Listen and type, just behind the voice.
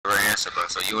answer, bro.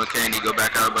 So you and Candy go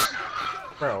back out, bro?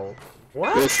 Bro,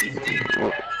 what? What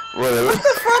What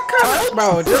the fuck,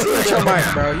 bro? Just mute your mic,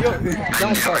 bro. You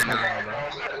don't talk no more, bro.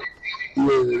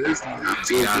 I'm being honest,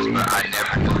 bro. I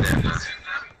never knew that, bro.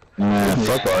 Man,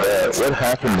 fuck all that. What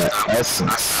happened to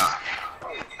Essence? I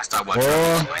stopped watching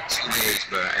for like 2 days,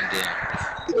 bro, and then...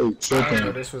 I didn't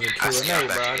know this was a Q&A,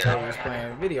 bro. I thought he was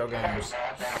playing video games.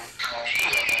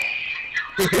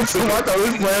 So I thought we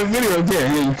was playing video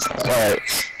games. Alright.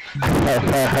 Q&A,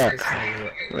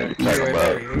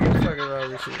 nigga, fuck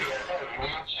around with you.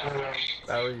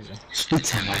 That reason.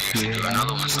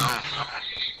 Another one song.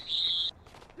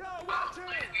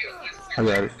 I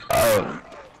got it. Oh.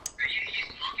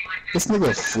 This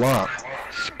nigga flopped.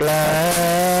 Splash.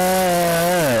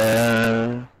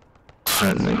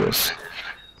 That niggas.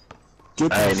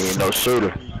 I ain't even no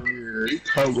shooter.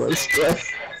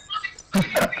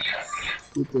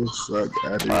 Get the fuck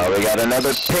out of here. We got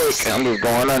another pick. I'm just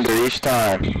going under each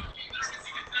time.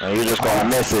 And you're just gonna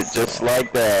miss it just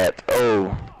like that.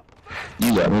 Oh.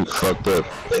 You got me fucked up.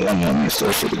 I'm gonna miss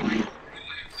that shit again.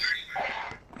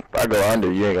 If I go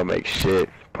under, you ain't gonna make shit.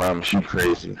 Promise you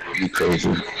crazy. You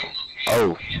crazy.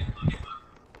 Oh.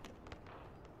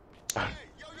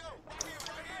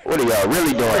 What are y'all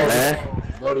really doing, man?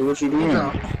 Buddy, what you doing?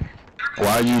 Why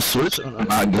are you switching?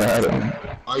 I got him.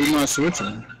 Why you not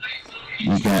switching?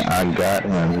 You can't. I got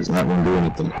him. He's not gonna do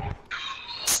anything.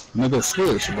 Nigga,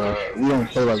 switch, bro. We don't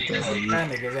play like that, baby. That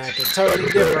nigga's acting totally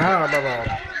different, huh, bro?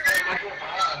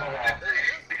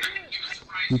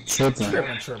 You tripping.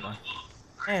 Tripping.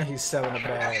 And he's selling a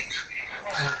bag.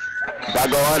 If I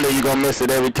go under, you gonna miss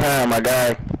it every time, my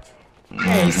guy.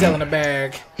 And he's selling a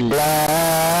bag. And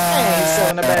he's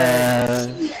selling a bag.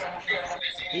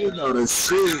 You know the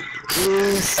shit.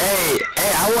 Hey,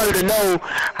 I wanted to know.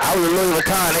 I was in Louis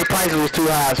Vuitton. Their prices was too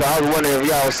high, so I was wondering if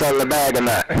y'all was selling a bag or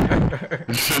not.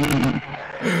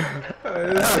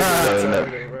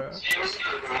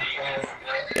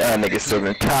 Y'all niggas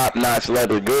selling top-notch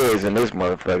leather goods, and this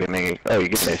motherfucking nigga. Oh, you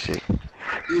get that shit.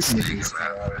 This nigga's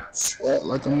sweat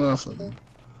like a motherfucker.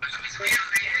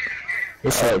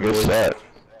 What's up? What's up?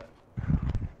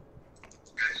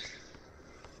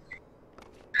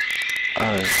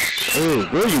 Hey,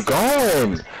 where you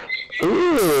going?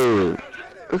 Ooh.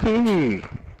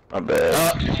 My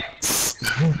bad.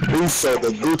 He said the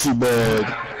Gucci bag.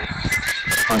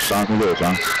 I'm Sean, come here,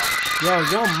 Sean. Yo,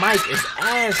 your mic is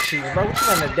ass cheeks, bro. What you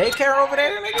on the daycare over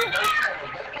there, nigga?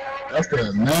 That's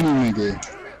the nanny nigga.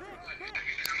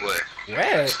 What?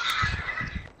 Where?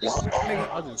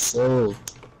 Wow, I just sold.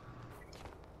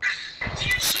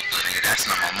 Nigga, that's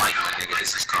not my mic, my nigga.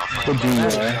 This is called Bro,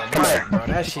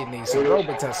 that shit needs some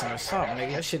Robitussin or something,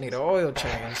 nigga. That shit need an oil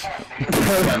change. It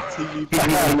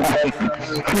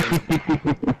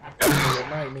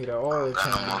might need an oil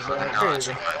change, bro.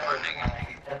 Crazy.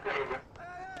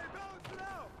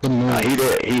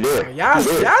 He there. Y'all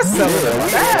selling the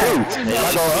bag.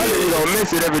 You don't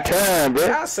miss it every time, bro.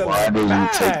 Y'all selling Why the do you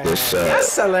bag. take this shot? Y'all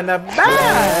selling the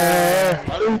bag.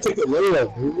 Why do you take the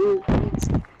layup, dude?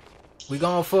 We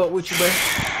gon' fuck with you, bro.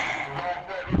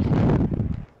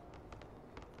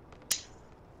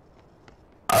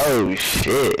 Oh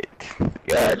shit.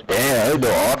 God damn, they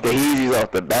doing off the Yeezys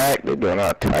off the back. They doing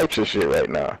all types of shit right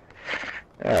now.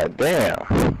 God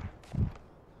damn.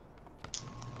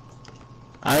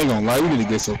 I ain't gonna lie, you need to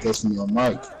get some close to me on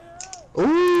mic.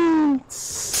 Ooh.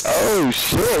 Oh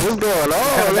shit, what's going on?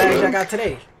 What kind of bags y'all got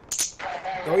today?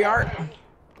 Go yard?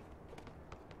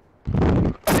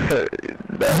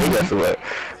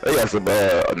 They got some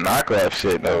knockoff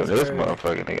shit though. This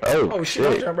motherfucking nigga. Oh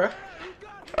shit. Jump, bro.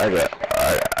 I got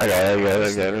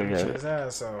it. His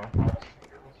ass off.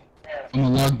 I'm a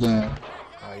lockdown.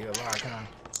 Oh, you're locked, huh?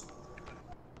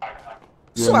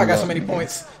 So I got so many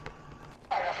points.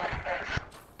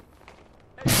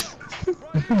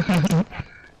 I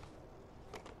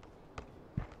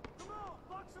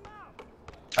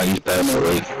use that for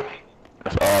it.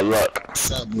 That's all luck.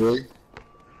 What's up, boy?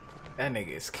 That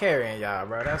nigga is carrying y'all,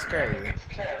 bro. That's crazy.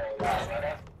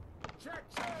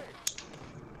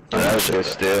 That shit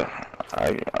still.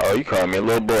 Oh, you call me a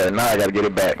little boy. Now I gotta get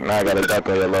it back. Now I gotta duck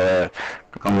on your little ass.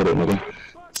 Come with it, nigga.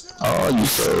 Oh, you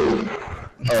so.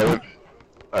 Oh.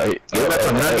 Alright.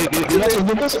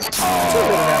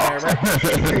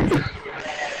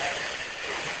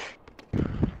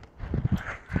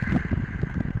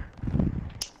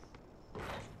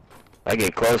 I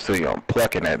get close to you, I'm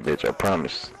plucking that bitch, I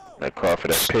promise. That call for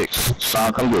that pick.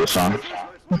 Sean, come get it, Sean.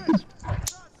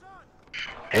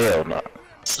 Hell no.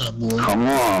 What's up, boy? Come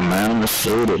on, man, I'm a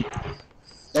shooter.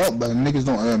 Oh, but niggas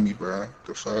don't earn me, bro.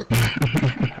 The fuck?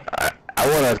 I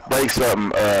wanna break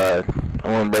something, I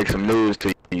wanna break some news to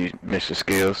you. You Mr.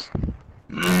 Skills.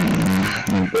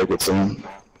 Break it to him.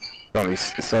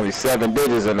 It's only 7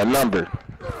 digits in a number.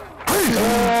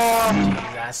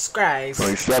 Jesus Christ.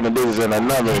 Only 7 digits in a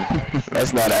number.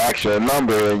 That's not an actual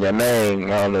number in your name.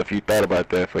 I don't know if you thought about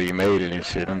that before you made it and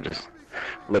shit. I'm just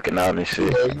looking out and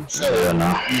shit. Yeah, you said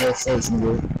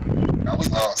that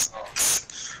was awesome.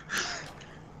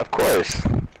 Of course.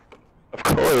 Of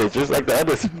course. Just like the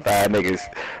other 5 niggas.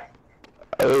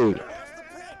 Oh.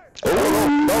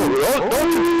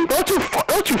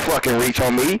 Don't you fucking reach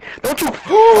on me. Don't you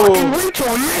fucking reach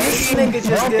on me. This nigga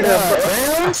just did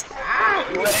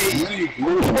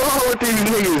What's wrong with these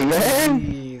niggas, man?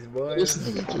 Jeez, boy. This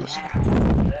nigga just...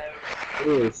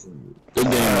 Good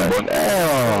game, boy.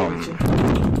 Damn.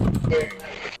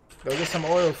 Go get some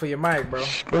oil for your mic, bro. Hey,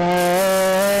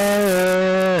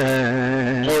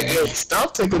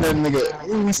 stop taking that nigga.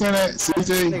 Who you saying that?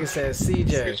 CJ? Nigga said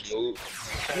CJ.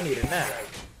 You need a nap.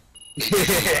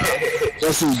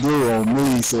 That's his dude on me,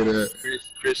 he said that.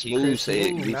 Chris Smooth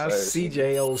said Ooh, not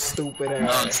CJ, old stupid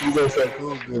ass. CJ said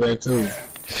cool, do that too.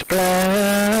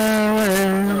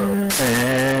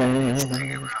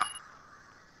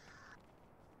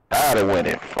 Tired of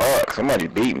winning. Fuck, somebody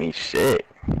beat me. Shit.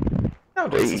 No,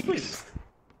 please.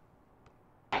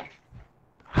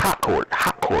 Hot court,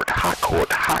 hot court, hot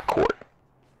court, hot court.